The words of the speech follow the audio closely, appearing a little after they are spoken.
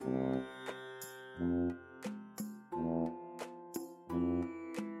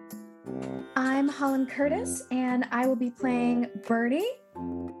I'm Holland Curtis, and I will be playing Birdie.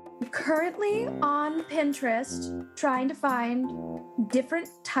 Currently on Pinterest, trying to find different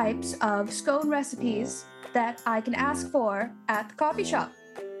types of scone recipes that I can ask for at the coffee shop.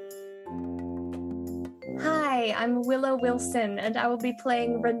 Hi, I'm Willow Wilson, and I will be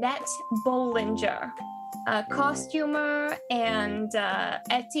playing Renette Bollinger, a costumer and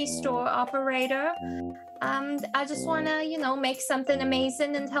Etsy store operator. I just want to, make something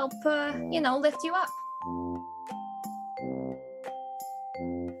amazing and help, lift you up.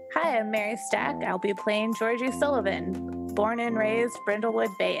 Hi, I'm Mary Stack. I'll be playing Georgie Sullivan, born and raised Brindlewood,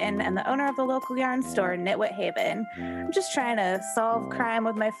 Bayton, and the owner of the local yarn store, Knitwit Haven. I'm just trying to solve crime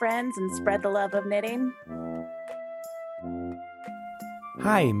with my friends and spread the love of knitting.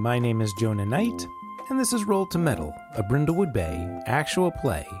 Hi, my name is Jonah Knight, and this is Roll to Metal, a Brindlewood Bay actual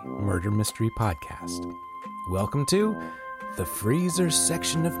play murder mystery podcast. Welcome to the Freezer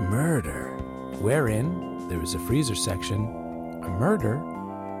Section of Murder, wherein there is a freezer section, a murder,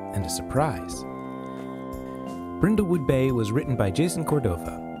 and a surprise. Brindlewood Bay was written by Jason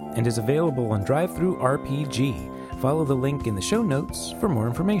Cordova and is available on Drive-Thru RPG. Follow the link in the show notes for more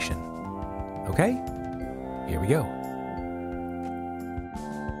information. Okay, here we go.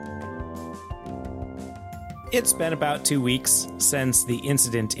 It's been about 2 weeks since the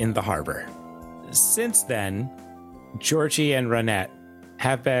incident in the harbor. Since then, Georgie and Renette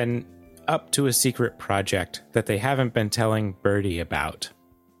have been up to a secret project that they haven't been telling Birdie about.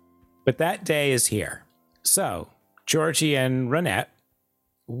 But that day is here. So, Georgie and Renette,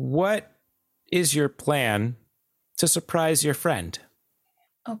 what is your plan to surprise your friend?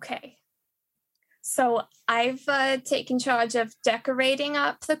 Okay. So I've taken charge of decorating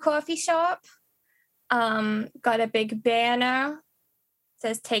up the coffee shop. Got a big banner,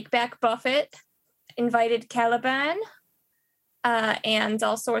 says Take Back Buffett, invited Caliban, and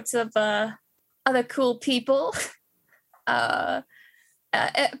all sorts of other cool people.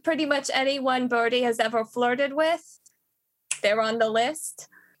 Pretty much anyone Birdie has ever flirted with, they're on the list.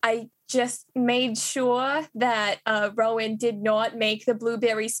 I just made sure that Rowan did not make the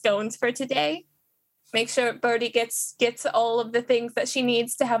blueberry scones for today. Make sure Birdie gets all of the things that she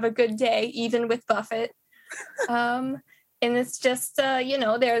needs to have a good day, even with Buffett. And it's just,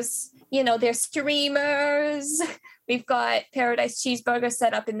 there's streamers. We've got Paradise Cheeseburger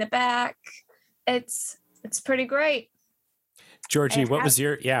set up in the back. It's pretty great. Georgie, what was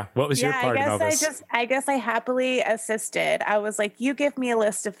your part in all this? I guess I happily assisted. I was like, you give me a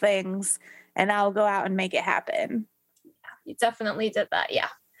list of things and I'll go out and make it happen. You definitely did that, yeah.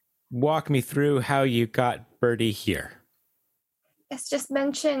 Walk me through how you got Birdie here. It's just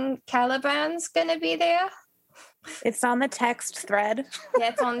mentioned Caliban's gonna be there. It's on the text thread. Yeah,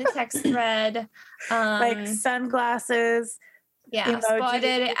 it's on the text thread. Like sunglasses. Yeah, emoji,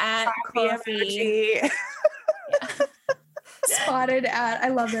 spotted at coffee. Yeah. Spotted at, I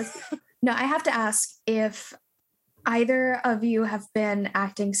love this. No, I have to ask if either of you have been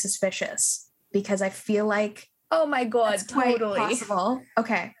acting suspicious, because I feel like, oh my God, that's quite possible.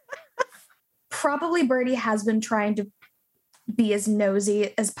 Okay. Probably Birdie has been trying to be as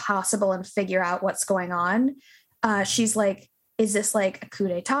nosy as possible and figure out what's going on. She's like, is this like a coup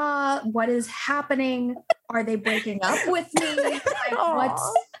d'etat? What is happening? Are they breaking up with me? Like,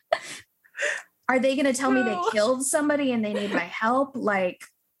 what's... Are they going to tell me they killed somebody and they need my help? Like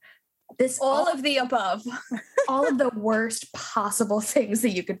this, all of the above, all of the worst possible things that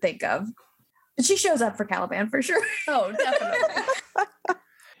you could think of. But she shows up for Caliban for sure. Oh, definitely.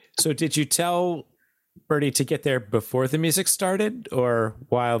 So did you tell Birdie to get there before the music started or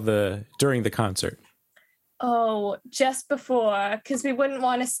during the concert? Oh, just before, because we wouldn't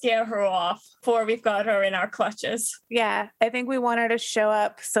want to scare her off before we've got her in our clutches. Yeah, I think we want her to show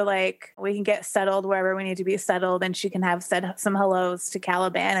up so like we can get settled wherever we need to be settled and she can have said some hellos to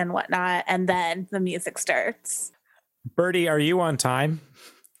Caliban and whatnot, and then the music starts. Birdie, are you on time?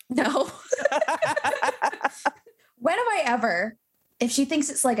 No. When have I ever? If she thinks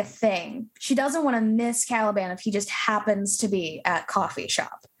it's like a thing, she doesn't want to miss Caliban if he just happens to be at coffee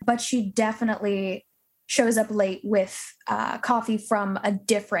shop. But she definitely shows up late with coffee from a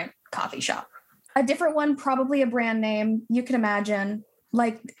different coffee shop. A different one, probably a brand name. You can imagine,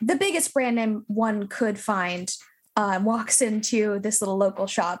 like the biggest brand name one could find walks into this little local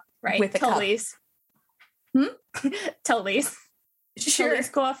shop with a Tully's. Cup. Tully's. Sure. Tully's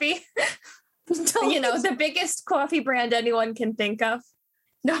coffee. Tully's. The biggest coffee brand anyone can think of.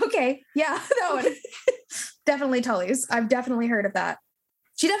 Okay. Yeah, that one. Definitely Tully's. I've definitely heard of that.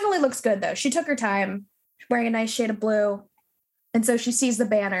 She definitely looks good, though. She took her time, wearing a nice shade of blue. And so she sees the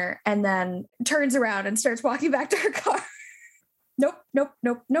banner and then turns around and starts walking back to her car. Nope. nope,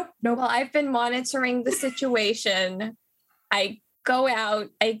 nope, nope, nope. Well, I've been monitoring the situation. I go out,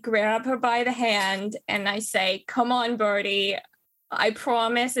 I grab her by the hand, and I say, "Come on, Birdie. I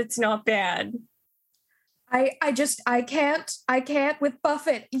promise it's not bad." I can't with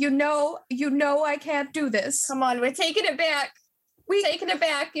Buffett. You know I can't do this. Come on, we're taking it back. We're taking it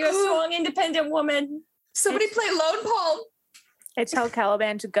back. You're a strong, independent woman. Somebody play Lone Paul. I tell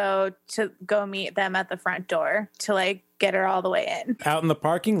Caliban to go meet them at the front door to like get her all the way in. Out in the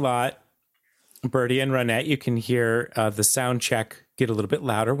parking lot, Birdie and Ronette, you can hear the sound check get a little bit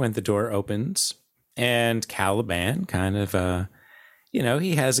louder when the door opens. And Caliban kind of,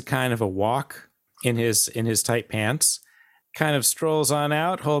 he has a kind of a walk in his tight pants, kind of strolls on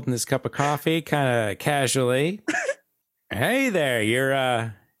out holding his cup of coffee kind of casually. Hey there,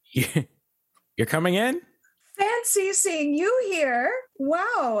 you're coming in? Fancy seeing you here.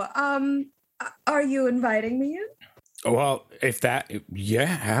 Wow. Are you inviting me in? Well,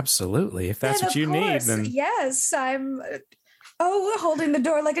 yeah, absolutely. If that's then what you of need, course, then yes, I'm holding the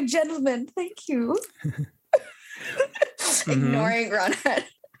door like a gentleman. Thank you. Ignoring Ronette.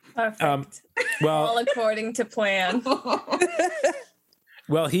 Perfect. well, All according to plan.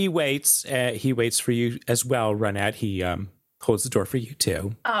 well, he waits. He waits for you as well, Ronette. He holds the door for you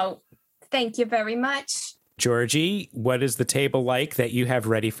too. Oh, thank you very much. Georgie, what is the table like that you have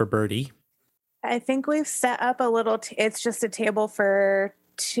ready for Birdie? I think we've set up a little, it's just a table for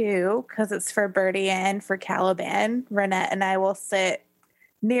two because it's for Birdie and for Caliban. Ronette and I will sit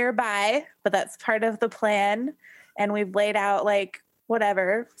nearby, but that's part of the plan. And we've laid out like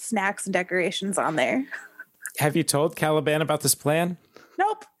whatever snacks and decorations on there. Have you told Caliban about this plan?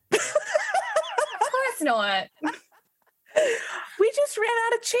 Nope. Of course not. We just ran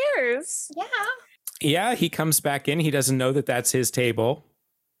out of chairs. Yeah. Yeah, he comes back in. He doesn't know that that's his table.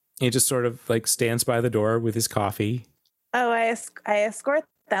 He just sort of like stands by the door with his coffee. Oh, I escort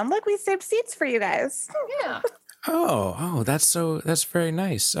them. Look, we saved seats for you guys. Yeah. Oh, that's very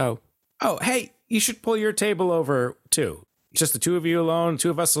nice. Oh, hey, you should pull your table over too. Just the two of you alone, two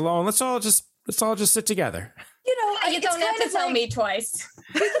of us alone. Let's all just sit together. You don't have to tell me twice.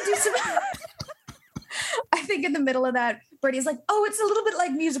 We can do some. I think in the middle of that, Birdie's like, "Oh, it's a little bit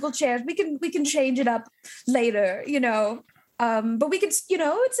like musical chairs. We can change it up later, But we can, it's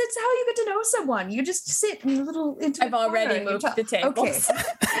how you get to know someone. You just sit in a little intimate I've already corner and moved talk. the tables.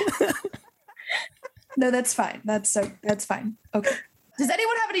 Okay. No, that's fine. That's fine. Okay. Does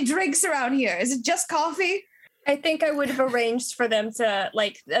anyone have any drinks around here? Is it just coffee? I think I would have arranged for them to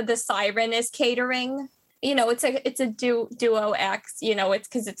the Siren is catering. It's a duo act. It's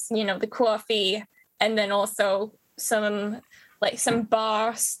because it's the coffee and then also some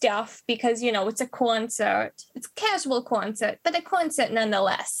bar stuff because it's a concert. It's a casual concert, but a concert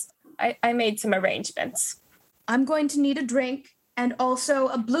nonetheless. I made some arrangements. I'm going to need a drink and also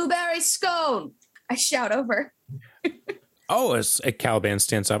a blueberry scone. I shout over. Oh, as Caliban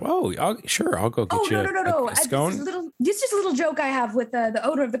stands up. Oh, sure, I'll go get you no. a scone. This is just a little joke I have with the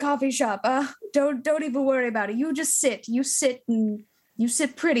owner of the coffee shop. Don't even worry about it. You just sit. You sit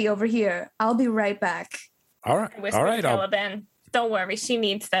pretty over here. I'll be right back. All right. All right. Caliban, don't worry. She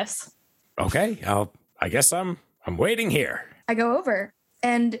needs this. Okay. I guess I'm waiting here. I go over.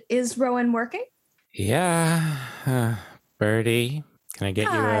 And is Rowan working? Yeah. Birdie, can I get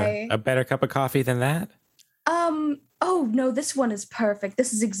you a better cup of coffee than that? Oh no, this one is perfect.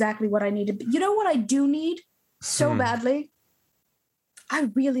 This is exactly what I needed. You know what I do need so badly?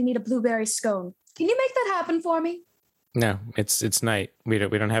 I really need a blueberry scone. Can you make that happen for me? No, it's night. We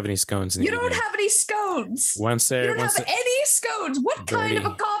don't have any scones in the evening. You don't have any scones. You don't have any scones. What kind of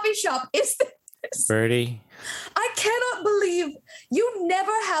a coffee shop is this? Birdie. I cannot believe you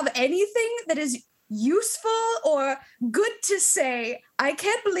never have anything that is useful or good to say. I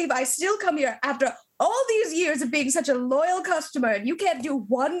can't believe I still come here after all these years of being such a loyal customer and you can't do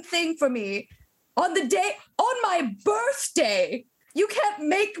one thing for me on my birthday. You can't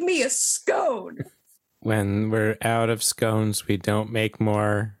make me a scone. When we're out of scones, we don't make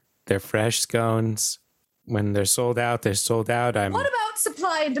more. They're fresh scones. When they're sold out, they're sold out. What about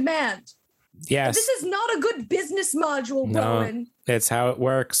supply and demand? Yes. This is not a good business module, Rowan. It's how it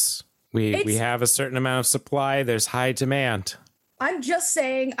works. We have a certain amount of supply. There's high demand. I'm just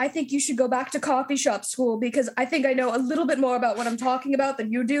saying, I think you should go back to coffee shop school because I think I know a little bit more about what I'm talking about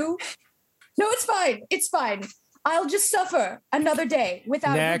than you do. No, it's fine. It's fine. I'll just suffer another day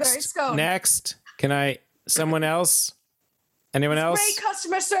without a blueberry scone. Next. Someone else? Anyone else? Great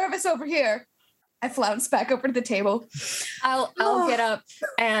customer service over here. I flounce back over to the table. I'll get up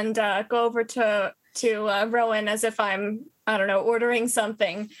and go over to Rowan as if I'm, I don't know, ordering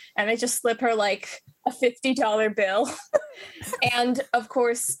something. And I just slip her like a $50 bill. And of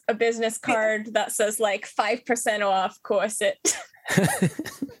course, a business card that says like 5% off corset.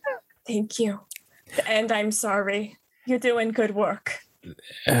 Thank you. And I'm sorry. You're doing good work.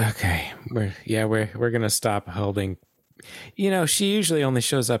 Okay. We're going to stop holding. She usually only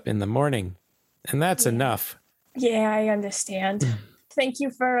shows up in the morning, and that's enough. Yeah, I understand. Thank you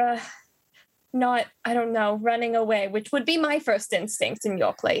for not, I don't know, running away, which would be my first instinct in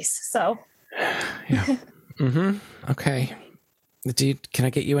your place. So. Yeah. Okay. Can I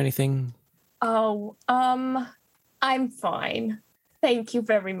get you anything? Oh, I'm fine. Thank you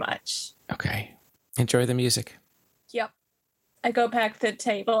very much. Okay. Enjoy the music. Yep. I go back to the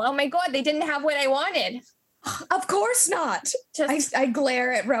table. Oh my God, they didn't have what I wanted. Of course not. Just, I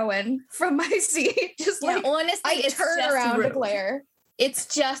glare at Rowan from my seat. Just yeah, like honestly, I it's turn just around rude. to glare. It's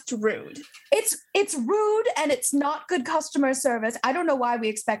just rude. It's rude and it's not good customer service. I don't know why we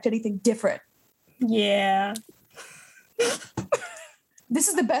expect anything different. Yeah. This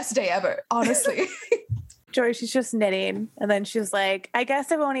is the best day ever, honestly. Joy, she's just knitting. And then she's like, I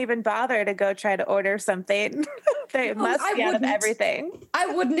guess I won't even bother to go try to order something. They must be out of everything. I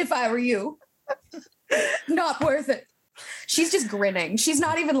wouldn't if I were you. Not worth it. She's just grinning. She's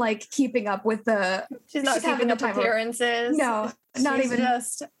not even like keeping up with the. She's not having keeping the up time. appearances. No, not She's even.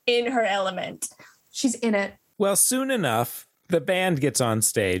 just in her element. She's in it. Well, soon enough, the band gets on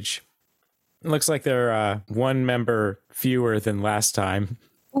stage. It looks like they're one member fewer than last time.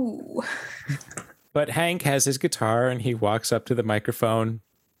 Ooh. But Hank has his guitar and he walks up to the microphone.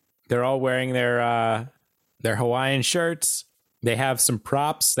 They're all wearing their Hawaiian shirts. They have some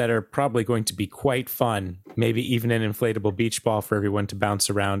props that are probably going to be quite fun. Maybe even an inflatable beach ball for everyone to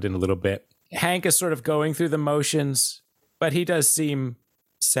bounce around in a little bit. Hank is sort of going through the motions, but he does seem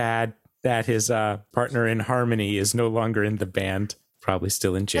sad that his partner in harmony is no longer in the band. Probably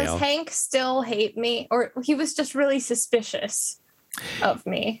still in jail. Does Hank still hate me? Or he was just really suspicious of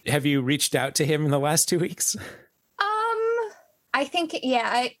me? Have you reached out to him in the last 2 weeks? I think,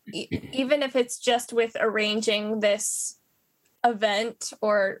 yeah, even if it's just with arranging this event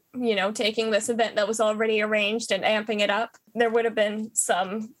or, taking this event that was already arranged and amping it up, there would have been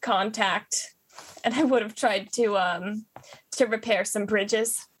some contact and I would have tried to repair some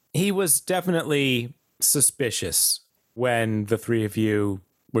bridges. He was definitely suspicious when the three of you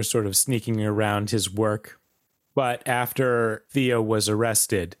were sort of sneaking around his work. But after Theo was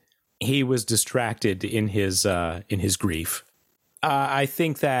arrested, he was distracted in his grief. I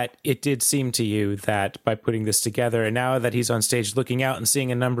think that it did seem to you that by putting this together, and now that he's on stage looking out and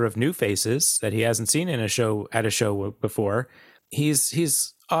seeing a number of new faces that he hasn't seen at a show before,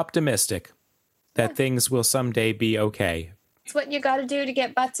 he's optimistic that things will someday be okay. It's what you got to do to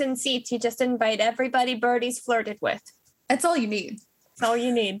get butts in seats. You just invite everybody Birdie's flirted with. That's all you need. That's all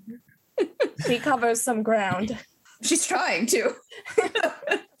you need. He covers some ground. She's trying to.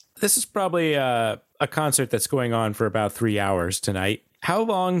 This is probably a concert that's going on for about 3 hours tonight. How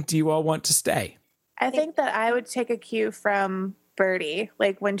long do you all want to stay? I think that I would take a cue from Birdie.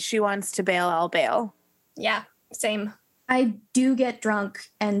 Like when she wants to bail, I'll bail. Yeah, same. I do get drunk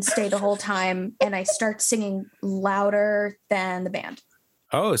and stay the whole time, and I start singing louder than the band.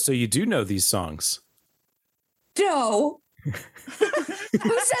 Oh, so you do know these songs. No. Who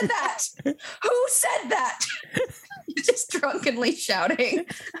said that? Who said that? Just drunkenly shouting.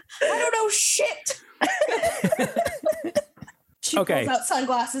 I don't know shit. She Okay. pulls out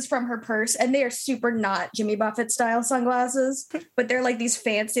sunglasses from her purse, and they are super not Jimmy Buffett style sunglasses, but they're like these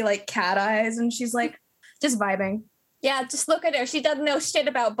fancy like cat eyes, and she's like just vibing. Yeah, just look at her. She doesn't know shit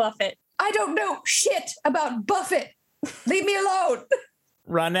about Buffett. I don't know shit about Buffett. Leave me alone.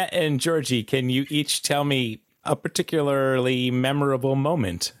 Ronette and Georgie, can you each tell me a particularly memorable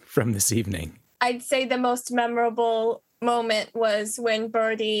moment from this evening? I'd say the most memorable moment was when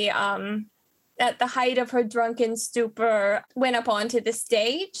Birdie, at the height of her drunken stupor, went up onto the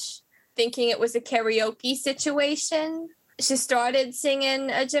stage thinking it was a karaoke situation. She started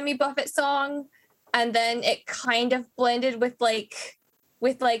singing a Jimmy Buffett song, and then it kind of blended with like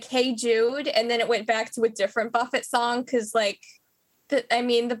Hey Jude, and then it went back to a different Buffett song because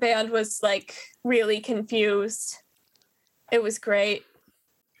the band was like really confused. It was great.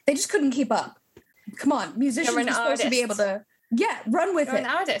 They just couldn't keep up. Come on, musicians are supposed to be able to run with You're it. an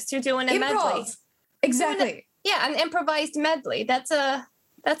artist. You're doing a medley. Exactly. An improvised medley. That's a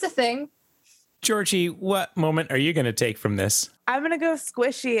thing. Georgie, what moment are you going to take from this? I'm going to go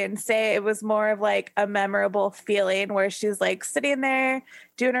squishy and say it was more of like a memorable feeling where she's like sitting there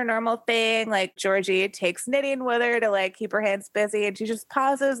doing her normal thing. Like Georgie takes knitting with her to like keep her hands busy. And she just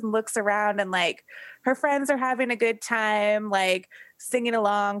pauses and looks around and like her friends are having a good time, like singing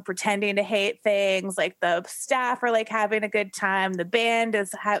along, pretending to hate things. Like the staff are like having a good time. The band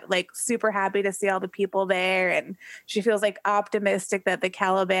is like super happy to see all the people there. And she feels like optimistic that the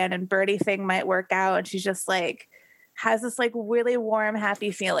Caliban and Birdie thing might work out. And she's just like, has this like really warm, happy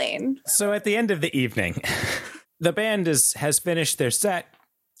feeling. So at the end of the evening, the band has finished their set.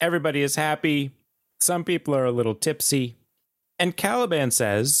 Everybody is happy. Some people are a little tipsy. And Caliban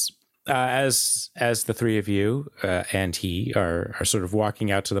says, as the three of you and he are sort of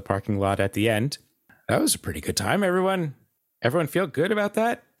walking out to the parking lot at the end, that was a pretty good time. Everyone feel good about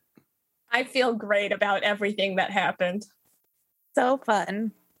that? I feel great about everything that happened. So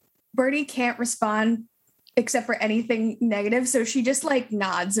fun. Birdie can't respond except for anything negative. So she just like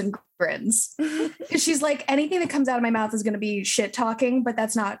nods and grins. She's like, anything that comes out of my mouth is going to be shit talking, but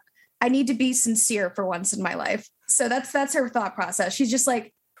that's not, I need to be sincere for once in my life. So that's her thought process. She's just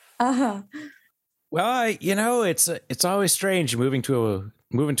like, uh-huh. Well, it's always strange moving to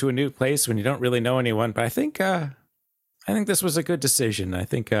a new place when you don't really know anyone, but I think this was a good decision. I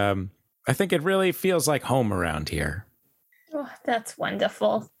think it really feels like home around here. Oh, that's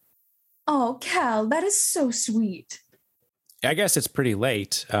wonderful. Oh, Cal, that is so sweet. I guess it's pretty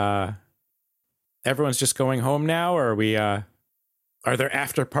late. Everyone's just going home now, or are there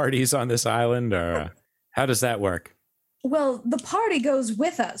after parties on this island, or how does that work? Well, the party goes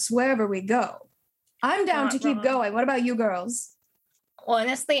with us wherever we go. I'm down to keep going. What about you girls?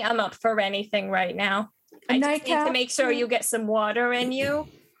 Honestly, I'm up for anything right now. I just need to make sure you get some water in you.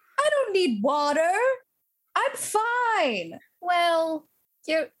 I don't need water. I'm fine. Well,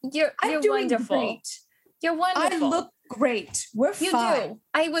 you're wonderful. Great. You're wonderful. I look great. We're fine.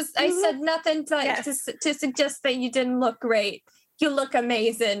 You do. I said nothing to suggest that you didn't look great. You look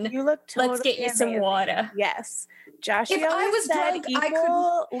amazing. You look totally Let's get you amazing. some water. Yes. Josh, if I was drunk,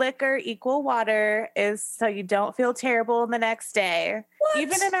 equal liquor, equal water is so you don't feel terrible the next day. What?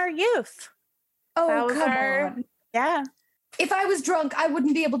 Even in our youth. Oh, come on. Yeah. If I was drunk, I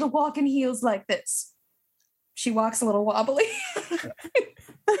wouldn't be able to walk in heels like this. She walks a little wobbly.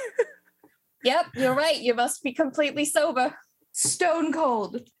 Yep, you're right. You must be completely sober. Stone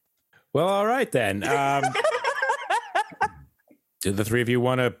cold. Well, all right then. Do the three of you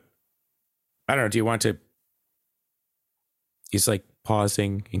want to, I don't know, do you want to, he's like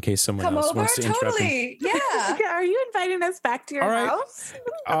pausing in case someone Come else over? wants to interrupt him. Totally. Yeah. Are you inviting us back to your house?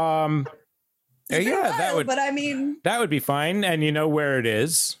 Yeah, that would, but I mean, that would be fine. And you know where it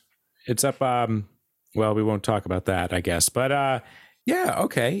is. It's up, well, we won't talk about that, I guess. But yeah,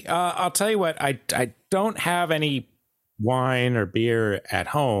 okay. I'll tell you what, I don't have any wine or beer at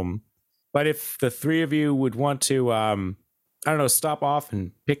home, but if the three of you would want to, I don't know, stop off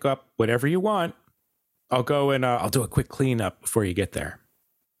and pick up whatever you want, I'll go and I'll do a quick cleanup before you get there.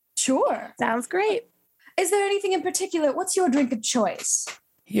 sure. Sounds great. Is there anything in particular? What's your drink of choice?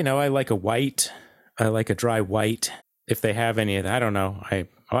 You know, I like a white. I like a dry white. If they have any of that, I don't know.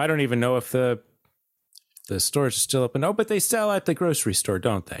 I don't even know if the stores are still open. Oh, but they sell at the grocery store,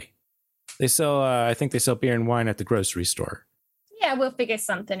 don't they? They sell, I think they sell beer and wine at the grocery store. Yeah, we'll figure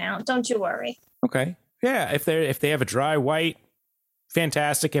something out. Don't you worry. Okay. Yeah, if they have a dry white,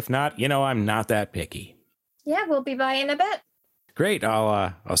 fantastic. If not, I'm not that picky. Yeah, we'll be by in a bit. Great.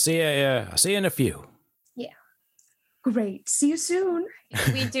 I'll see you. I'll see you in a few. Yeah. Great. See you soon.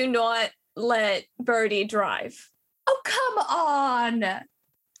 We do not let Birdie drive. Oh, come on.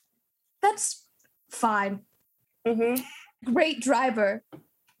 That's fine. Mm-hmm. Great driver.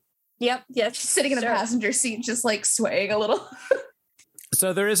 Yep. Yes. She's sitting in the passenger seat, just like swaying a little.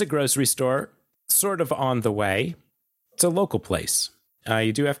 So there is a grocery store sort of on the way. It's a local place.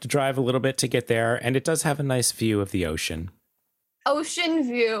 You do have to drive a little bit to get there, and it does have a nice view of the ocean. Ocean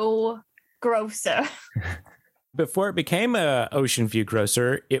View Grocer. Before it became a Ocean View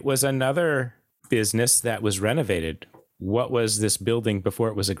Grocer, it was another business that was renovated. What was this building before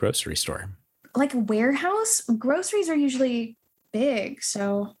it was a grocery store? Like a warehouse? Groceries are usually big,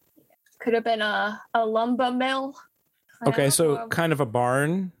 so. Could have been a lumber mill. Okay, so kind of a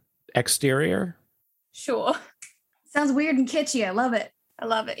barn exterior? Sure. Sounds weird and kitschy. I love it. I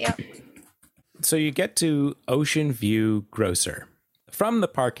love it, yep. So you get to Ocean View Grocer. From the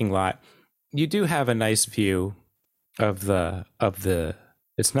parking lot, you do have a nice view of the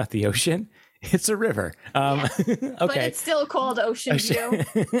it's not the ocean, it's a river. Okay. But it's still called Ocean View.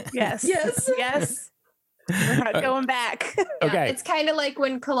 Yes. Yes. We're not going back. Okay. It's kind of like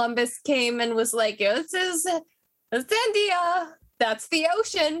when Columbus came and was like, this is Zendia, that's the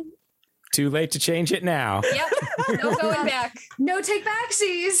ocean. Too late to change it now. Yep, no going back. No take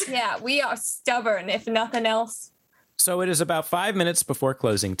backsies. Yeah, we are stubborn, if nothing else. So it is about 5 minutes before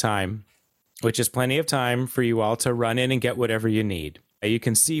closing time, which is plenty of time for you all to run in and get whatever you need. You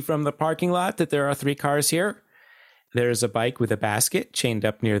can see from the parking lot that there are 3 cars here. There's a bike with a basket chained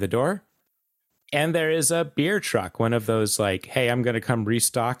up near the door. And there is a beer truck, one of those like, hey, I'm going to come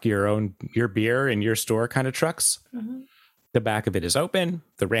restock your beer in your store kind of trucks. Mm-hmm. The back of it is open.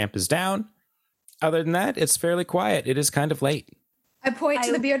 The ramp is down. Other than that, it's fairly quiet. It is kind of late. I point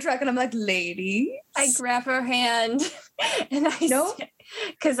to the beer truck and I'm like, lady. I grab her hand and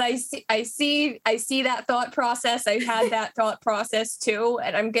because I see that thought process. I had that thought process too,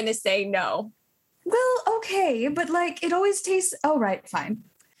 and I'm gonna say no. Well, okay, but like it always tastes. Oh, right, fine.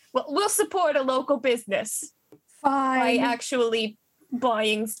 Well, we'll support a local business by Fine. actually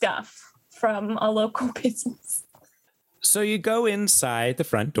buying stuff from a local business. So you go inside the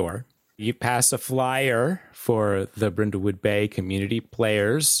front door. You pass a flyer for the Brindlewood Bay Community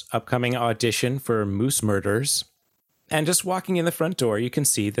Players' upcoming audition for Moose Murders. And just walking in the front door, you can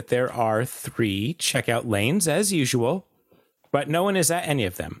see that there are 3 checkout lanes, as usual, but no one is at any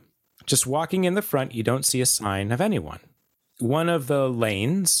of them. Just walking in the front, you don't see a sign of anyone. One of the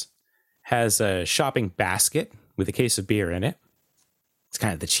lanes has a shopping basket with a case of beer in it. It's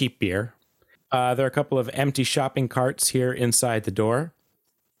kind of the cheap beer. There are a couple of empty shopping carts here inside the door.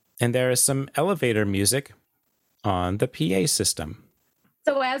 And there is some elevator music on the PA system.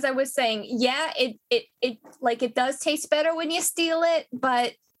 So as I was saying, yeah, it does taste better when you steal it,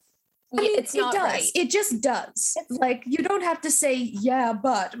 but I mean, it's not it does. right. It just does. Like you don't have to say yeah,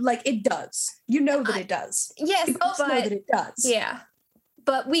 but like it does. You know that it does. Yes, You also know that it does. Yeah,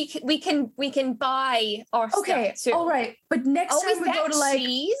 but we can buy our Okay, stuff too. all right. But next Oh, is time we go that to like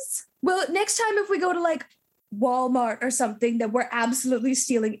cheese? well, next time if we go to like Walmart or something, that we're absolutely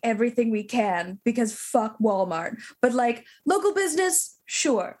stealing everything we can because fuck Walmart. But like local business,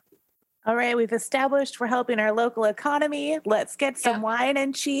 sure. All right, we've established we're helping our local economy. Let's get some wine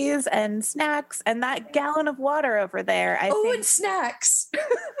and cheese and snacks and that gallon of water over there. I think. And snacks.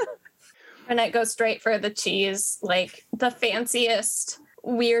 And it goes straight for the cheese, like the fanciest,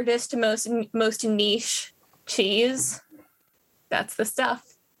 weirdest, most niche cheese. That's the stuff.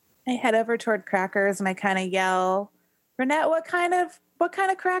 I head over toward crackers and I kind of yell, Renette, what kind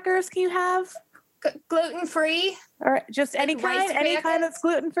of crackers can you have? Gluten-free? Or just any rice kind that's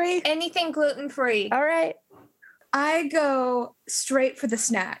gluten-free? Anything gluten-free. All right. I go straight for the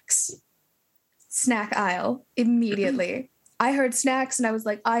snacks. Snack aisle immediately. I heard snacks and I was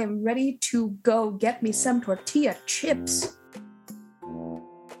like, I am ready to go get me some tortilla chips.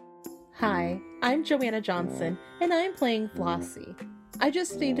 Hi, I'm Joanna Johnson, and I'm playing Flossie. I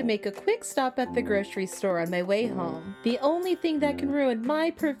just need to make a quick stop at the grocery store on my way home. The only thing that can ruin my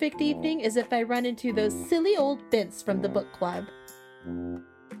perfect evening is if I run into those silly old bits from the book club.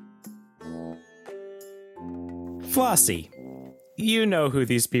 Flossie, you know who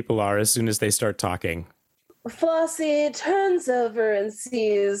these people are as soon as they start talking. Flossie turns over and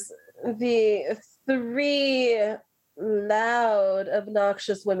sees the 3 loud,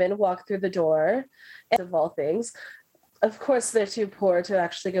 obnoxious women walk through the door, and of all things. Of course, they're too poor to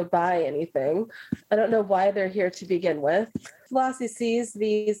actually go buy anything. I don't know why they're here to begin with. Flossie sees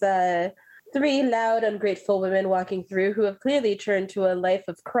these 3 loud, ungrateful women walking through who have clearly turned to a life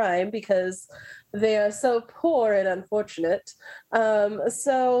of crime because they are so poor and unfortunate.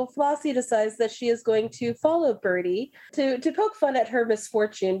 So Flossie decides that she is going to follow Birdie to poke fun at her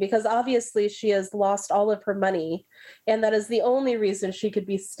misfortune because obviously she has lost all of her money. And that is the only reason she could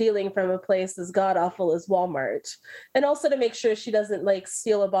be stealing from a place as god-awful as Walmart. And also to make sure she doesn't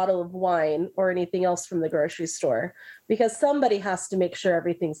steal a bottle of wine or anything else from the grocery store because somebody has to make sure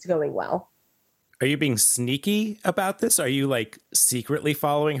everything's going well. Are you being sneaky about this? Are you secretly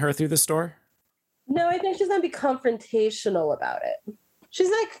following her through the store? No, I think she's going to be confrontational about it.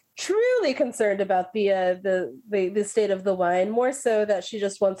 She's truly concerned about the state of the wine, more so that she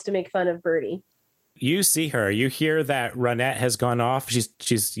just wants to make fun of Birdie. You see her. You hear that Ronette has gone off.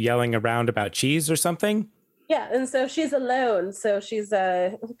 She's yelling around about cheese or something. Yeah, and so she's alone. So she's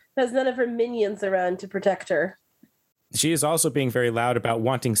has none of her minions around to protect her. She is also being very loud about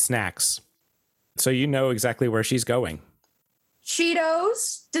wanting snacks. So you know exactly where she's going.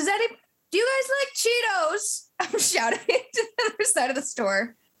 Cheetos? Do you guys like Cheetos? I'm shouting it to the other side of the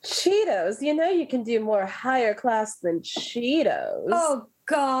store. Cheetos? You can do more higher class than Cheetos. Oh,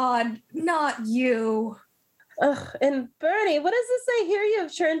 God, not you. Ugh, and Bernie, what does this I hear you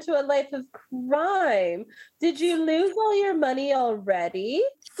have turned to a life of crime? Did you lose all your money already?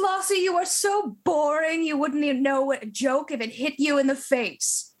 Flossie, you are so boring. You wouldn't even know what a joke if it hit you in the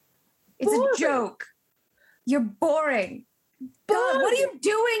face. It's Boring. a joke. You're boring. God, what are you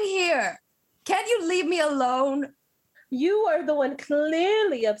doing here? Can't you leave me alone? You are the one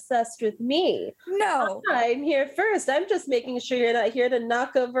clearly obsessed with me. No. I'm here first. I'm just making sure you're not here to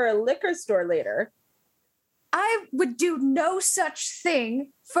knock over a liquor store later. I would do no such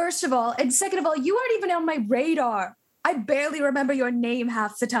thing, first of all. And second of all, you aren't even on my radar. I barely remember your name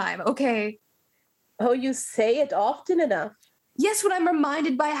half the time, okay? Oh, you say it often enough. Yes, when I'm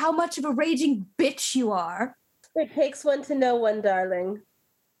reminded by how much of a raging bitch you are. It takes one to know one, darling.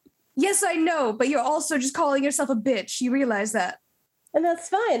 Yes, I know, but you're also just calling yourself a bitch. You realize that. And that's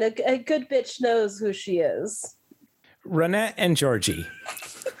fine. A good bitch knows who she is. Ronette and Georgie.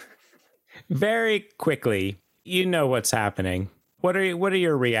 Very quickly, you know what's happening. What are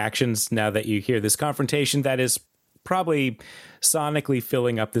your reactions now that you hear this confrontation that is probably sonically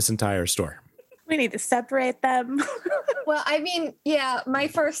filling up this entire store? We need to separate them. Well, I mean, yeah, my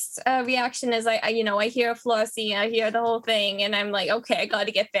first reaction is I hear Flossie, I hear the whole thing, and I'm like, okay, I got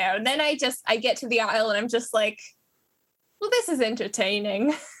to get there. And then I get to the aisle and I'm just like, well, this is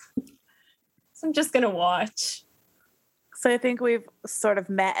entertaining. So I'm just going to watch. So I think we've sort of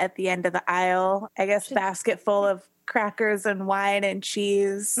met at the end of the aisle. I guess basket full of crackers and wine and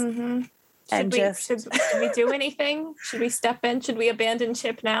cheese. Mm-hmm. Should we do anything? Should we step in? Should we abandon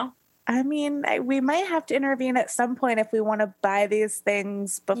Chip now? I mean, we might have to intervene at some point if we want to buy these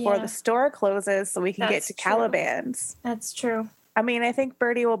things before the store closes so we can get to Caliban's. That's true. I mean, I think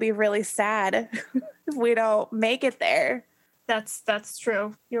Birdie will be really sad if we don't make it there. That's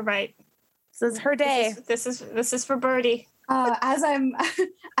true. You're right. This is her day. This is for Birdie. As I'm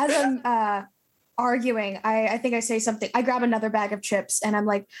arguing, I think I say something. I grab another bag of chips and I'm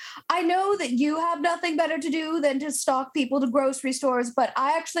like, I know that you have nothing better to do than to stalk people to grocery stores, but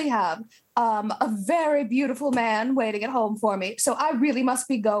I actually have a very beautiful man waiting at home for me. So I really must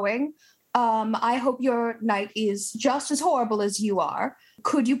be going. I hope your night is just as horrible as you are.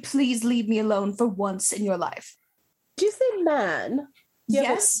 Could you please leave me alone for once in your life? Did you say man? You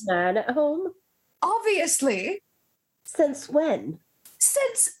Yes. have a man at home? Obviously. Since when?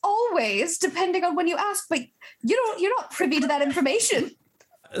 Since always, depending on when you ask, but you're not privy to that information.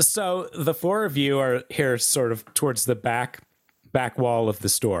 So the four of you are here sort of towards the back wall of the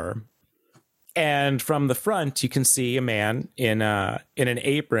store. And from the front, you can see a man in an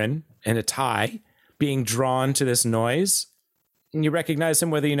apron and a tie being drawn to this noise. And you recognize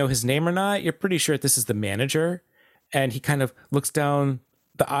him whether you know his name or not. You're pretty sure this is the manager. And he kind of looks down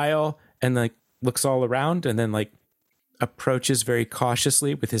the aisle and like looks all around and then like approaches very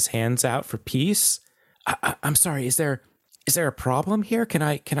cautiously with his hands out for peace. I'm sorry, is there a problem here? Can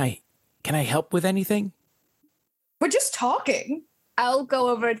I help with anything? We're just talking. I'll go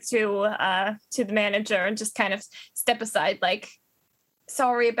over to the manager and just kind of step aside, like,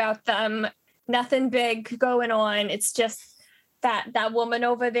 sorry about them. Nothing big going on. It's just that woman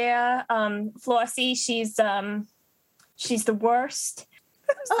over there, Flossie, she's the worst.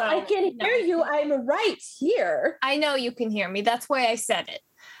 So, I can hear you. I'm right here. I know you can hear me. That's why I said it.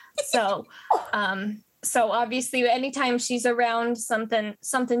 So, so obviously, anytime she's around, something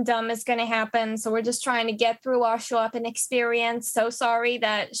dumb is going to happen. So we're just trying to get through our shopping experience. So sorry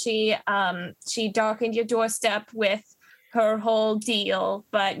that she darkened your doorstep with her whole deal,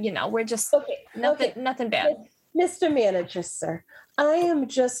 but we're just nothing bad. Mr. Manager, sir, I am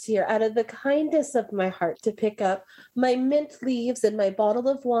just here out of the kindness of my heart to pick up my mint leaves and my bottle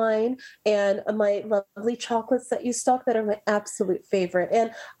of wine and my lovely chocolates that you stock that are my absolute favorite.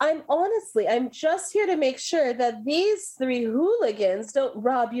 And I'm just here to make sure that these three hooligans don't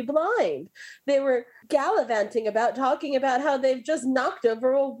rob you blind. They were gallivanting about talking about how they've just knocked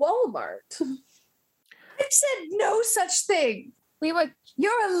over a Walmart. I said no such thing.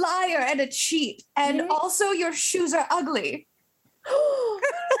 You're a liar and a cheat. And also your shoes are ugly.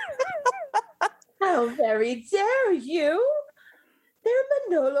 How very dare you? They're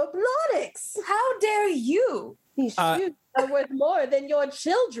Manolo Blahniks. How dare you? These shoes are worth more than your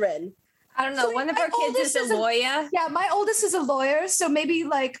children. I don't know. So one of my our kids is a lawyer. Yeah, my oldest is a lawyer, so maybe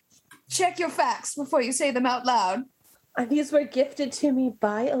check your facts before you say them out loud. And these were gifted to me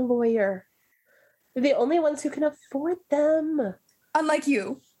by a lawyer. They're the only ones who can afford them. Unlike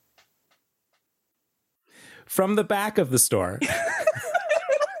you. From the back of the store,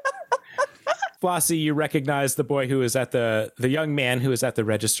 Flossie, you recognize the boy who was at the young man who was at the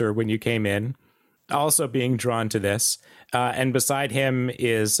register when you came in, also being drawn to this. And beside him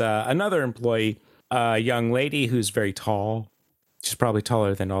is another employee a young lady who's very tall. She's probably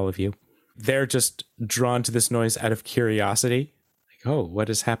taller than all of you. They're just drawn to this noise out of curiosity. Like, oh, what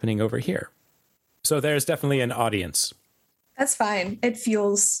is happening over here? So there's definitely an audience. That's fine. It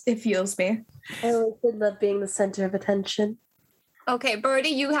fuels me. I always did love being the center of attention. Okay, Birdie,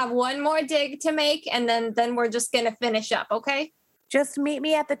 you have one more dig to make, and then we're just going to finish up, okay? Just meet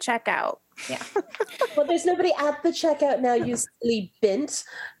me at the checkout. Yeah. Well, there's nobody at the checkout now, you silly bint.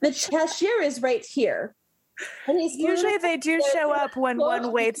 The cashier is right here. And he's Usually they do show up when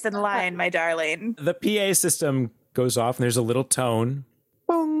one waits in line, my darling. The PA system goes off and there's a little tone.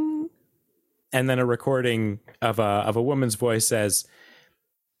 Boom. And then a recording of a woman's voice says,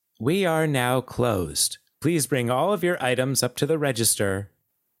 "We are now closed. Please bring all of your items up to the register.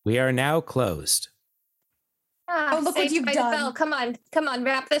 We are now closed." Ah, Oh, look what saved you've by the done. bell. Come on,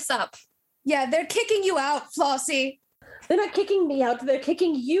 wrap this up. Yeah, they're kicking you out, Flossie. They're not kicking me out. They're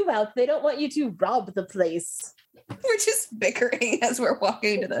kicking you out. They don't want you to rob the place. We're just bickering as we're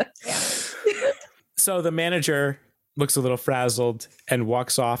walking to the. So the manager looks a little frazzled and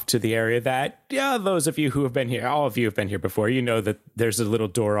walks off to the area that, those of you who have been here, all of you have been here before, you know that there's a little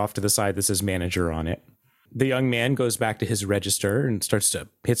door off to the side that says manager on it. The young man goes back to his register and starts to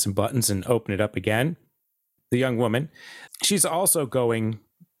hit some buttons and open it up again. The young woman, she's also going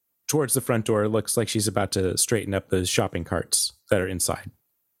towards the front door. It looks like she's about to straighten up the shopping carts that are inside.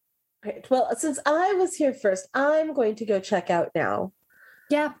 Right. Well, since I was here first, I'm going to go check out now.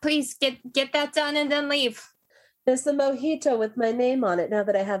 Yeah, please get that done and then leave. There's the mojito with my name on it now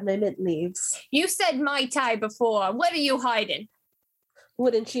that I have my mint leaves. You said Mai Tai before. What are you hiding?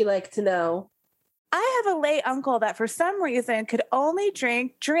 Wouldn't you like to know? I have a late uncle that for some reason could only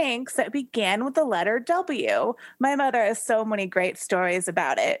drink drinks that began with the letter W. My mother has so many great stories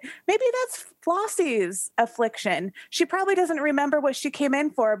about it. Maybe that's Flossie's affliction. She probably doesn't remember what she came in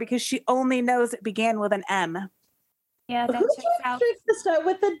for because she only knows it began with an M. Yeah, Who that checks drinks out. drinks that start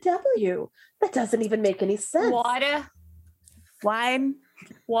with a W? That doesn't even make any sense. Water, Wine,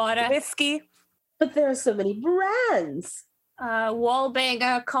 whiskey. But there are so many brands.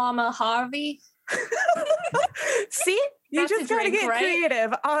 Wallbanger, Harvey. See? You That's a just got to drink, get right?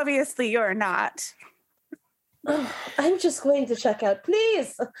 creative. Obviously, you're not. Oh, I'm just going to check out,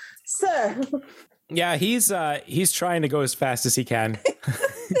 please, sir. Yeah, he's trying to go as fast as he can.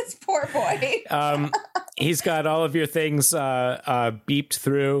 This poor boy. He's got all of your things beeped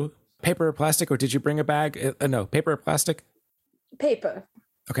through. Paper or plastic, or did you bring a bag? No, paper or plastic? Paper.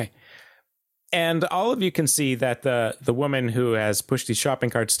 Okay. And all of you can see that the woman who has pushed these shopping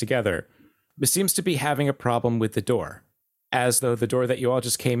carts together seems to be having a problem with the door, as though the door that you all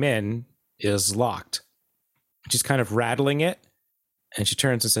just came in is locked. She's kind of rattling it, and she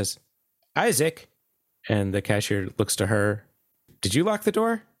turns and says, "Isaac." And the cashier looks to her. "Did you lock the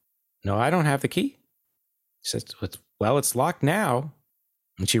door?" "No, I don't have the key." She says, "Well, it's locked now."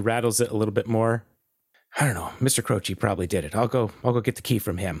 And she rattles it a little bit more. "I don't know. Mr. Croce probably did it. I'll go get the key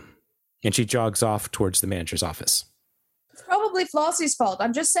from him." And she jogs off towards the manager's office. It's probably Flossie's fault.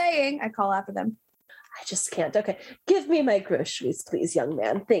 I'm just saying. I call after them. I just can't. Okay. Give me my groceries, please, young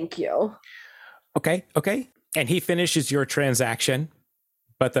man. Thank you. Okay. And he finishes your transaction,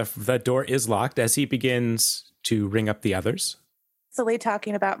 but the door is locked as he begins to ring up the others. Silly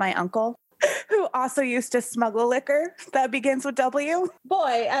talking about my uncle, who also used to smuggle liquor that begins with W.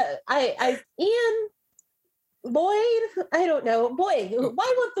 Boy, Ian, Lloyd, I don't know. Boy,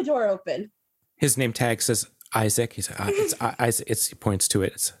 why won't the door open? His name tag says Isaac. He says, "It's Isaac." He points to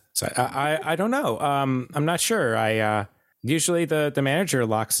it. I don't know. I'm not sure. Usually the manager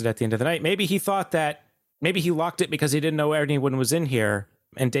locks it at the end of the night. Maybe he thought that maybe he locked it because he didn't know anyone was in here.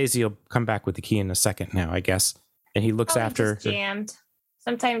 And Daisy will come back with the key in a second now, I guess. And he looks after. Just jammed.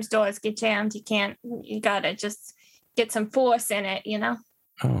 Sometimes doors get jammed. You gotta just get some force in it, you know?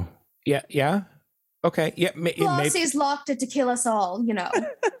 Oh, yeah. Okay, yeah. Flossie's locked it to kill us all, you know.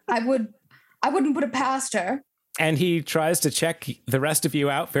 I wouldn't put it past her. And he tries to check the rest of you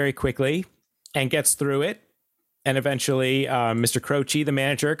out very quickly and gets through it. And eventually, Mr. Croce, the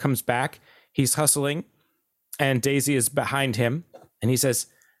manager, comes back. He's hustling, and Daisy is behind him. And he says,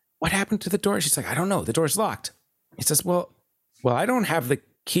 "What happened to the door?" She's like, "I don't know. The door's locked." He says, Well, I don't have the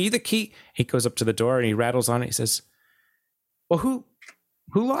key. The key." He goes up to the door and he rattles on it. He says, "Well, who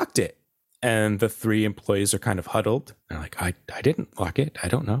locked it?" And the three employees are kind of huddled. They're like, I didn't lock it. I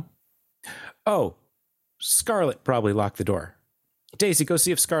don't know. "Oh, Scarlett probably locked the door. Daisy, go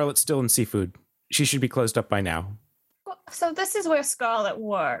see if Scarlett's still in seafood. She should be closed up by now." So this is where Scarlett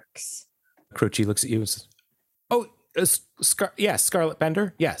works. Croce looks at you and says, "Oh, yes, Scarlett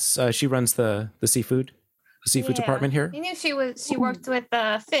Bender. Yes, she runs the seafood." seafood Yeah. department here. I knew she worked with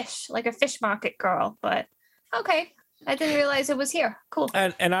fish, like a fish market girl, but okay. I didn't realize it was here. Cool.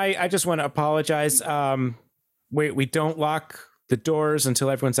 And I just want to apologize. We don't lock the doors until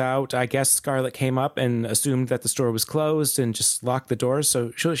everyone's out. I guess Scarlett came up and assumed that the store was closed and just locked the doors.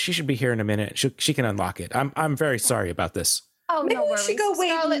 So she should be here in a minute. She can unlock it. I'm very sorry about this. Oh, Maybe no we worries. should go wait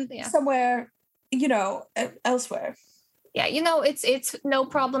Scarlett, yeah. somewhere, elsewhere. Yeah, it's no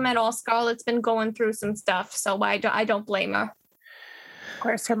problem at all. Scarlett's been going through some stuff, so I don't blame her. Of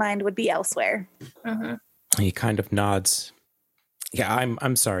course, her mind would be elsewhere. Mm-hmm. He kind of nods. Yeah,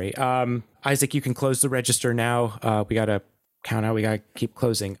 I'm sorry. Isaac, you can close the register now. We gotta count out. We gotta keep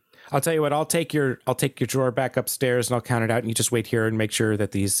closing. I'll tell you what. I'll take your drawer back upstairs and I'll count it out. And you just wait here and make sure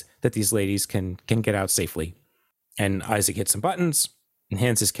that these ladies can get out safely. And Isaac hits some buttons and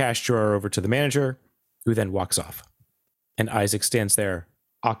hands his cash drawer over to the manager, who then walks off. And Isaac stands there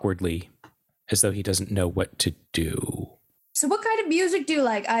awkwardly, as though he doesn't know what to do. So what kind of music do you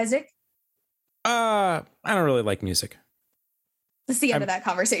like, Isaac? I don't really like music. That's the end of that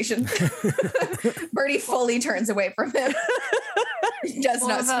conversation. Birdie fully turns away from him. He does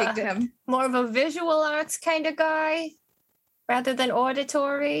not speak to him. More of a visual arts kind of guy rather than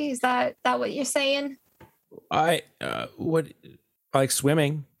auditory. Is that what you're saying? I like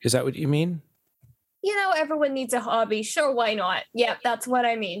swimming. Is that what you mean? Everyone needs a hobby. Sure, why not? Yep, that's what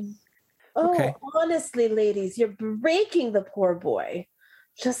I mean. Oh, Okay. honestly, ladies, you're breaking the poor boy.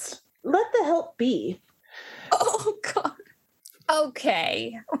 Just let the help be. Oh, God.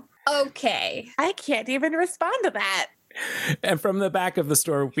 Okay. I can't even respond to that. And from the back of the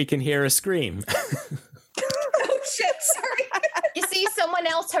store, we can hear a scream. Oh, shit. Sorry. You see, someone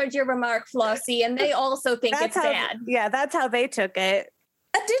else heard your remark, Flossie, and they also think it's bad. Yeah, that's how they took it.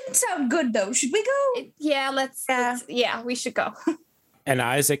 That didn't sound good, though. Should we go? Yeah, we should go. And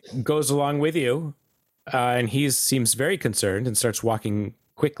Isaac goes along with you, and he seems very concerned and starts walking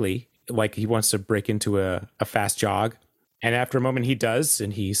quickly, like he wants to break into a fast jog. And after a moment, he does,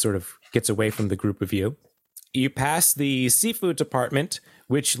 and he sort of gets away from the group of you. You pass the seafood department,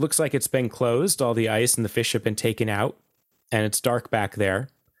 which looks like it's been closed. All the ice and the fish have been taken out, and it's dark back there.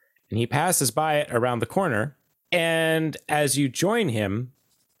 And he passes by it around the corner. And as you join him,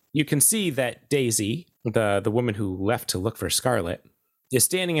 you can see that Daisy, the woman who left to look for Scarlett, is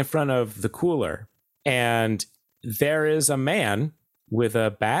standing in front of the cooler. And there is a man with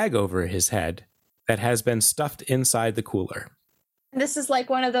a bag over his head that has been stuffed inside the cooler. This is like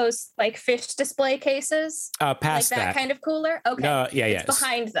one of those like fish display cases? Past like that kind of cooler? Okay. Yes. It's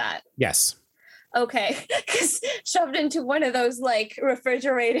behind that. Yes. Okay. Because shoved into one of those like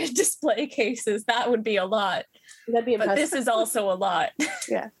refrigerated display cases, that would be a lot. That'd be impressive. But this is also a lot.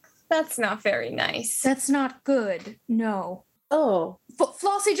 Yeah. That's not very nice. That's not good. No. Oh.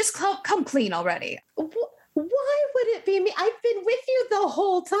 Flossie, just come clean already. Why would it be me? I've been with you the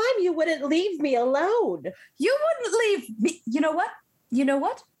whole time. You wouldn't leave me alone. You wouldn't leave me. You know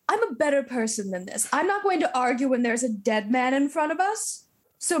what? I'm a better person than this. I'm not going to argue when there's a dead man in front of us.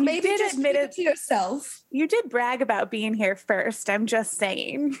 So maybe just admit it to yourself. You did brag about being here first. I'm just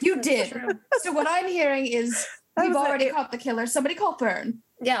saying. You did. So what I'm hearing is we've already caught the killer. Somebody call Fern.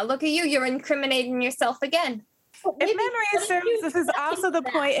 Yeah, look at you. You're incriminating yourself again. If memory serves, this is also the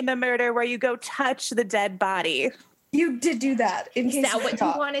point in the murder where you go touch the dead body. You did do that. Is that what you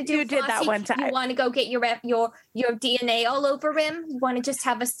want to do? You did that one time. You want to go get your DNA all over him? You want to just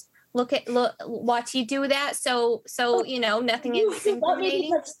have us watch you do that? So nothing is You want me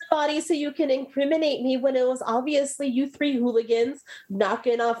to touch the body so you can incriminate me when it was obviously you three hooligans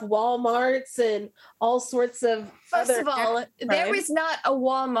knocking off Walmarts and all sorts of. First of all, there is not a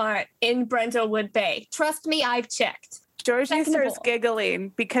Walmart in Brindlewood Bay. Trust me, I've checked. Georgie starts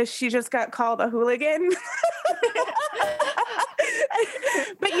giggling because she just got called a hooligan.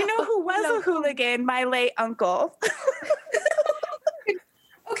 But you know who was a hooligan? My late uncle.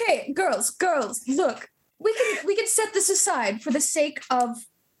 Okay, girls, look, we can set this aside for the sake of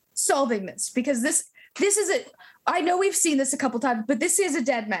solving this, because this is it. I know we've seen this a couple times, but this is a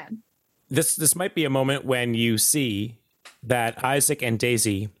dead man. This might be a moment when you see that Isaac and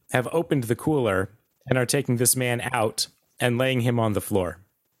Daisy have opened the cooler and are taking this man out and laying him on the floor.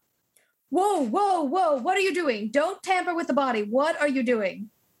 Whoa, what are you doing? Don't tamper with the body. What are you doing?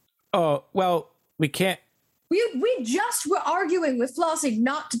 Oh, well, we can't. We just were arguing with Flossie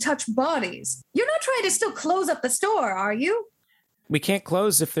not to touch bodies. You're not trying to still close up the store, are you? We can't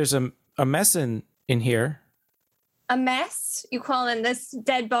close if there's a mess in here. A mess? You calling this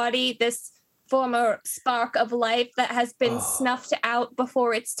dead body, this former spark of life that has been snuffed out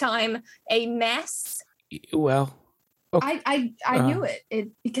before its time, a mess? Well, I knew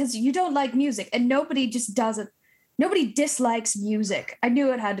it because you don't like music, and nobody just doesn't. Nobody dislikes music. I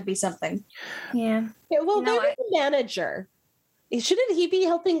knew it had to be something. Yeah. Well, No, maybe the manager. Shouldn't he be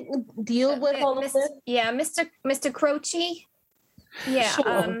helping deal with all of this? Yeah, Mr. Croce. Yeah.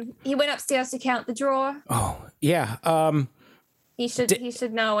 Sure. He went upstairs to count the drawer. Oh, yeah. He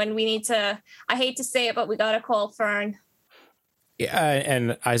should know, and we need to. I hate to say it, but we gotta call Fern. Yeah,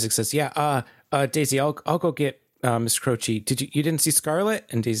 and Isaac says, "Yeah, Daisy, I'll go get Miss Croce. You didn't see Scarlett?"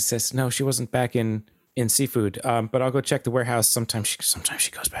 And Daisy says, "No, she wasn't back in seafood. But I'll go check the warehouse. Sometimes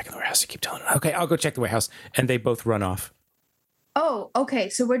she goes back in the warehouse. I keep telling her, okay, I'll go check the warehouse." And they both run off. Oh, okay.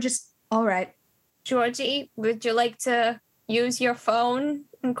 So we're just all right. Georgie, would you like to use your phone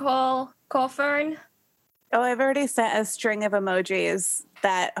and call Fern? Oh, I've already sent a string of emojis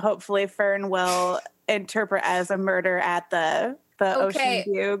that hopefully Fern will interpret as a murder at the Okay.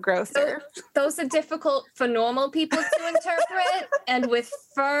 Ocean View grocer. Those are difficult for normal people to interpret, and with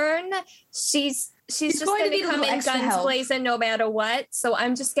Fern, she's just going to going need to a come little in extra guns help. blazing no matter what. So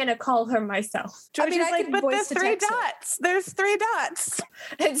I'm just going to call her myself. Georgie's I like, can but voice there's 3 text it." dots. There's 3 dots.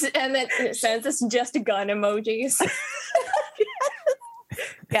 And then it sends us just gun emojis.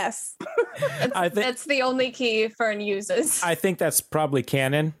 Yes. That's the only key Fern uses. I think that's probably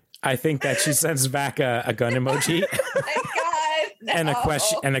canon. I think that she sends back a gun emoji Thank God.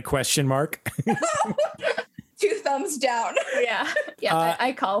 and a question mark. 2 thumbs down. Yeah.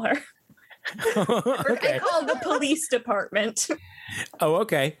 I call her. Okay. I call the police department. Oh,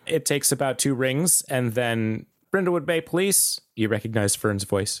 okay. It takes about 2 rings, and then Brindlewood Bay Police. You recognize Fern's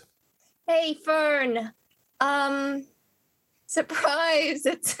voice. Hey, Fern. Surprise!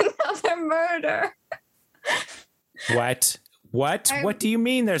 It's another murder. What? What do you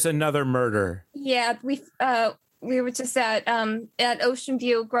mean? There's another murder? Yeah, we were just at Ocean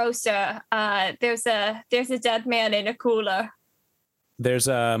View Grocer. There's a dead man in a cooler. There's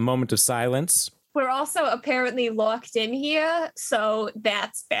a moment of silence. We're also apparently locked in here, so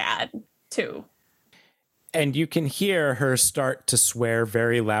that's bad too. And you can hear her start to swear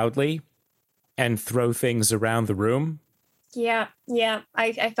very loudly and throw things around the room. Yeah.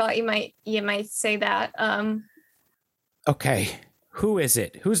 I thought you might say that. Okay. Who is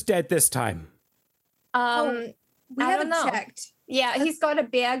it? Who's dead this time? We I haven't don't know. checked. Yeah, he's got a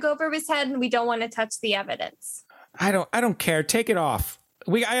bag over his head, and we don't want to touch the evidence. I don't care. Take it off.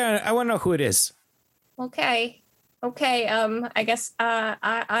 I want to know who it is. Okay. I guess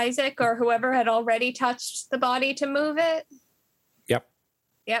Isaac or whoever had already touched the body to move it.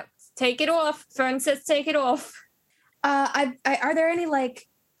 Yep. Take it off. Fern says take it off. Are there any like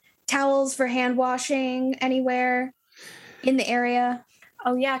towels for hand washing anywhere in the area?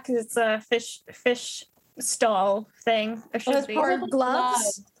 Oh yeah, because it's a fish stall thing. There should be. Or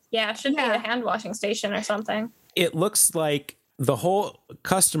gloves? Yeah, it should be Yeah. a hand washing station or something. It looks like the whole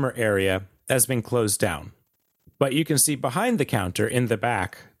customer area has been closed down. But you can see behind the counter in the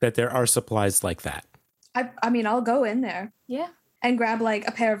back that there are supplies like that. I mean, I'll go in there Yeah. and grab like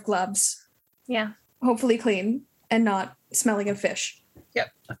a pair of gloves, Yeah. hopefully clean and not smelling of fish.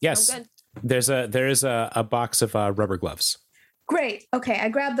 Yes. Oh, good. There is a box of rubber gloves. Great. Okay, I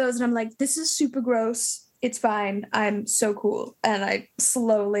grab those and I'm like, this is super gross. It's fine. I'm so cool. And I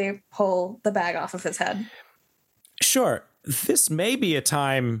slowly pull the bag off of his head. Sure. This may be a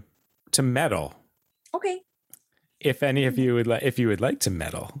time to meddle. Okay. If any of you would like to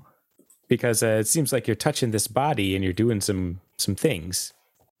meddle, because it seems like you're touching this body and you're doing some things.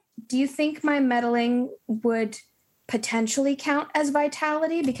 Do you think my meddling would potentially count as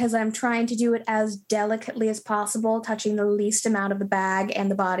vitality because I'm trying to do it as delicately as possible, touching the least amount of the bag and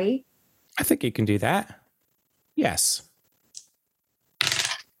the body? I think you can do that. Yes.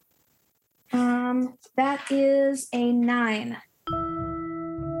 That is a 9.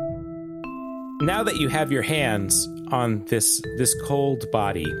 Now that you have your hands on this cold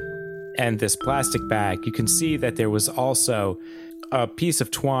body and this plastic bag, you can see that there was also a piece of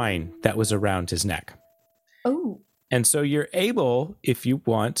twine that was around his neck. Oh. And so you're able, if you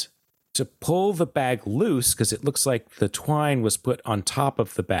want, to pull the bag loose because it looks like the twine was put on top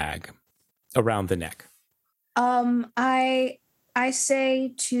of the bag around the neck. I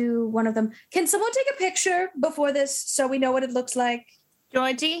say to one of them, can someone take a picture before this so we know what it looks like?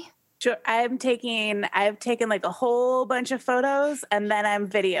 Georgie? Sure, I've taken like a whole bunch of photos and then I'm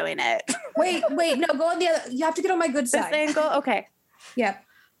videoing it. Wait, no, go on the other. You have to get on my good This side. angle, okay. Yep.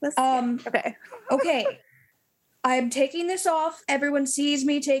 Okay. Okay. I'm taking this off. Everyone sees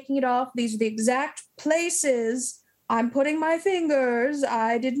me taking it off. These are the exact places I'm putting my fingers.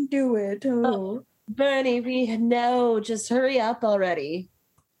 I didn't do it. Oh. Bernie, we know. Just hurry up already.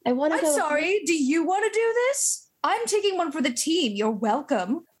 I want to I'm go. sorry. Do you want to do this? I'm taking one for the team. You're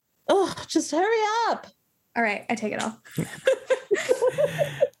welcome. Oh, just hurry up. All right, I take it off.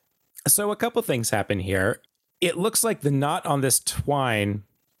 So a couple things happen here. It looks like the knot on this twine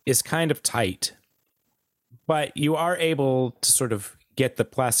is kind of tight, but you are able to sort of get the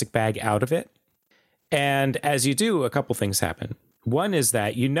plastic bag out of it. And as you do, a couple things happen. One is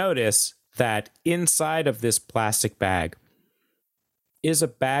that you notice that inside of this plastic bag is a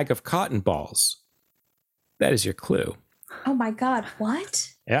bag of cotton balls. That is your clue. Oh my God, what?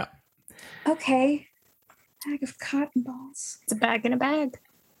 Yeah. Okay. Bag of cotton balls. It's a bag in a bag.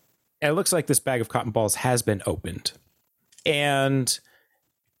 It looks like this bag of cotton balls has been opened. And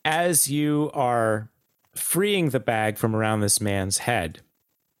as you are freeing the bag from around this man's head,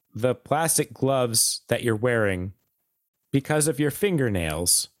 the plastic gloves that you're wearing, because of your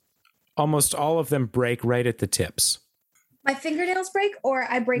fingernails, almost all of them break right at the tips. My fingernails break, or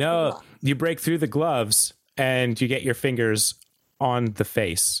I break the No, glove? you break through the gloves and you get your fingers on the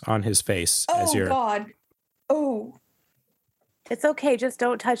face, on his face. Oh as you're... God. Oh. It's okay. Just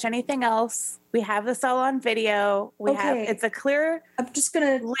don't touch anything else. We have this all on video. Okay. It's a clear I'm just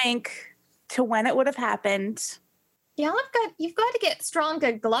gonna. link to when it would have happened. You've got to get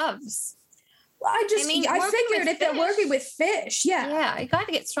stronger gloves. I working figured with if they're working with fish, yeah, Yeah, you got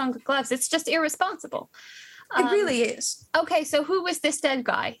to get stronger gloves. It's just irresponsible. it really is. Okay, so who was this dead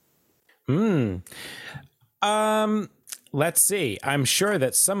guy? Let's see. I'm sure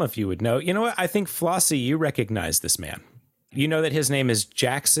that some of you would know. You know what? I think Flossie, you recognize this man. You know that his name is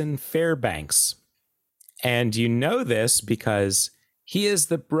Jackson Fairbanks. And you know this because he is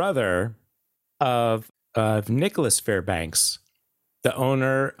the brother of Nicholas Fairbanks, the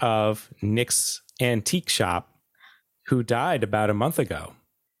owner of Nick's Antique Shop, who died about a month ago.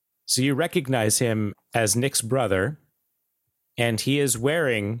 So you recognize him as Nick's brother, and he is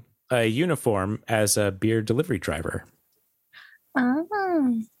wearing a uniform as a beer delivery driver.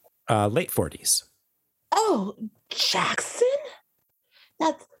 Oh. Late 40s. Oh, Jackson?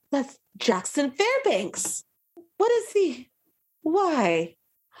 That's Jackson Fairbanks. What is he? Why?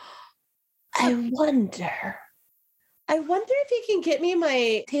 I wonder if he can get me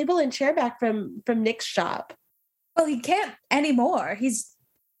my table and chair back from Nick's shop. Well, he can't anymore. He's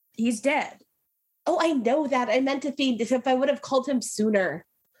dead. Oh, I know that. I meant if I would have called him sooner.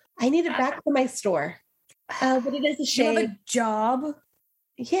 I need it back for my store. But it is a You shame. have a job.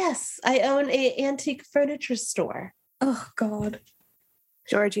 Yes, I own an antique furniture store. Oh God.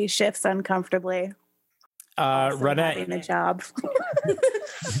 Georgie shifts uncomfortably. Also Run having a job.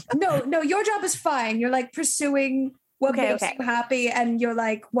 No, your job is fine. You're like pursuing what Okay, makes okay. you happy, and you're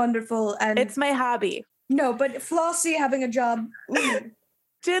like wonderful. And It's my hobby. no, but Flossie having a job. Ooh.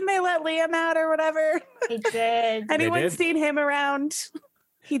 Didn't they let Liam out or whatever? He did. Anyone did? seen him around?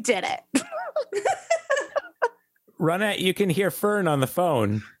 He did it. Runette, you can hear Fern on the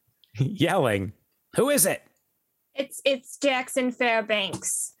phone yelling, "Who is it?" It's Jackson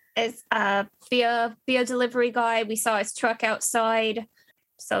Fairbanks. It's a beer delivery guy. We saw his truck outside,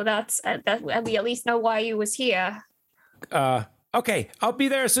 so that's that. We at least know why he was here. Okay, I'll be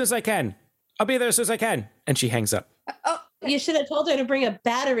there as soon as I can. And she hangs up. Oh, You should have told her to bring a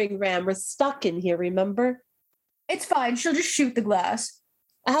battering ram. We're stuck in here, remember? it's fine. She'll just shoot the glass.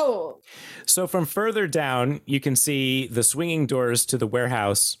 Oh, So from further down, you can see the swinging doors to the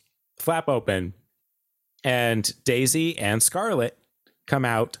warehouse flap open, and Daisy and Scarlet come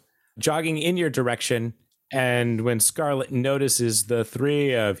out, jogging in your direction. And when Scarlet notices the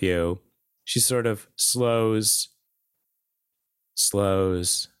three of you, she sort of slows,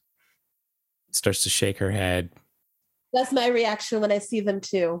 starts to shake her head. that's my reaction when I see them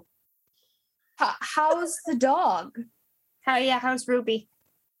too. How's the dog? How's Ruby?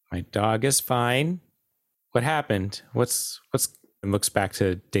 My dog is fine. What happened? What's and looks back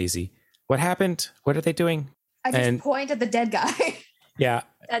to Daisy. What happened? What are they doing? I just And- point at the dead guy. Yeah,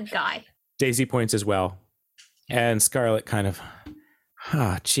 Dead guy. Daisy points as well. And Scarlet kind of,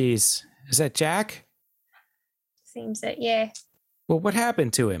 geez. Is that Jack? Seems that, yeah. Well, what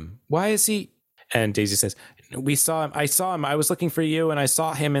happened to him? Why is he? And Daisy says, we saw him. I saw him. I was looking for you and I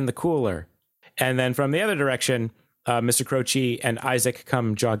saw him in the cooler. And then from the other direction, Mr. Croce and Isaac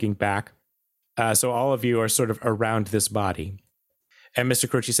come jogging back. So all of you are sort of around this body. And Mr.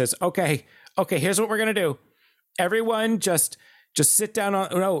 Croce says, okay, here's what we're going to do. Everyone just sit down on,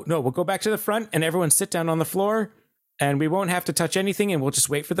 no, we'll go back to the front and everyone sit down on the floor and we won't have to touch anything and we'll just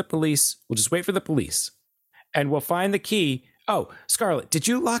wait for the police. And we'll find the key. Oh, Scarlet, did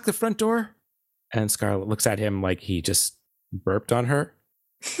you lock the front door? And Scarlet looks at him like he just burped on her.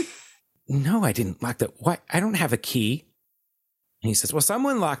 No, I didn't lock the, what? I don't have a key. And he says, well,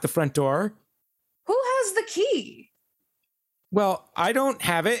 someone locked the front door. Who has the key? Well, I don't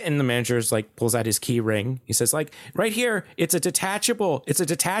have it. And the manager's like, pulls out his key ring. He says, like, right here, it's a detachable.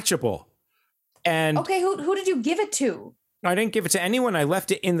 And Okay, who did you give it to? I didn't give it to anyone. I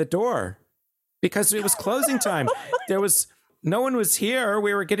left it in the door because it was closing time. No one was here.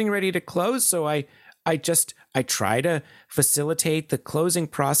 We were getting ready to close. So I try to facilitate the closing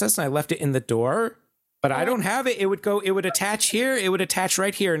process, and I left it in the door, but I don't have it. It would attach here. It would attach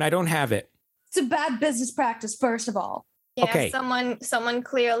right here, and I don't have it. It's a bad business practice, first of all. Yeah, Okay. someone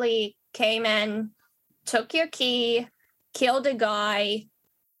clearly came in, took your key, killed a guy,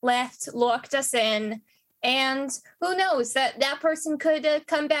 left, locked us in, and who knows, that person could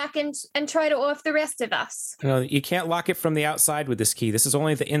come back and try to off the rest of us. No, you can't lock it from the outside with this key. This is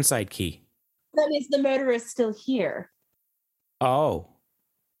only the inside key. That means the murderer is still here. Oh.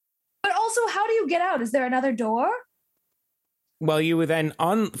 But also, how do you get out? Is there another door? Well, you would then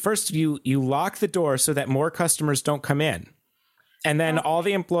first you lock the door so that more customers don't come in. And then all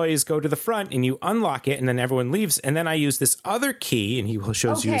the employees go to the front and you unlock it and then everyone leaves. And then I use this other key and he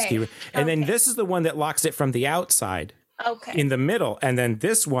shows you his key. And then this is the one that locks it from the outside in the middle. And then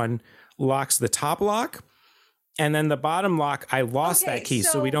this one locks the top lock. And then the bottom lock, I lost that key.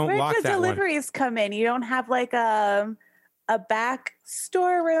 So we don't lock that one. Where do deliveries come in? You don't have like a back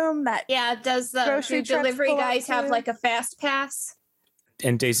storeroom that do delivery guys have like a fast pass?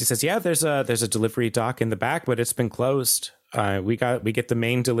 And Daisy says, yeah, there's a delivery dock in the back, but it's been closed. We get the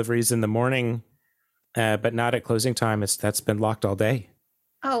main deliveries in the morning, but not at closing time. That's been locked all day.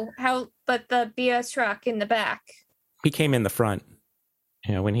 Oh, but the beer truck in the back. He came in the front.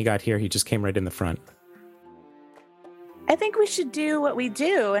 When he got here, he just came right in the front. I think we should do what we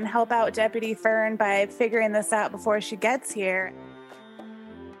do and help out Deputy Fern by figuring this out before she gets here.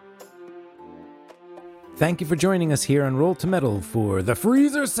 Thank you for joining us here on Roll to Metal for the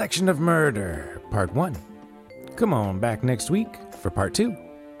Freezer Section of Murder, Part 1. Come on back next week for Part 2.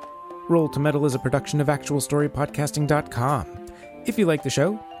 Roll to Metal is a production of ActualStoryPodcasting.com. If you like the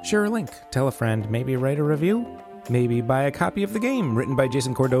show, share a link, tell a friend, maybe write a review, maybe buy a copy of the game written by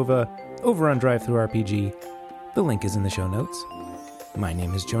Jason Cordova over on DriveThruRPG. The link is in the show notes. My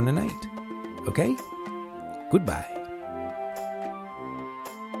name is Jonah Knight. Okay? Goodbye.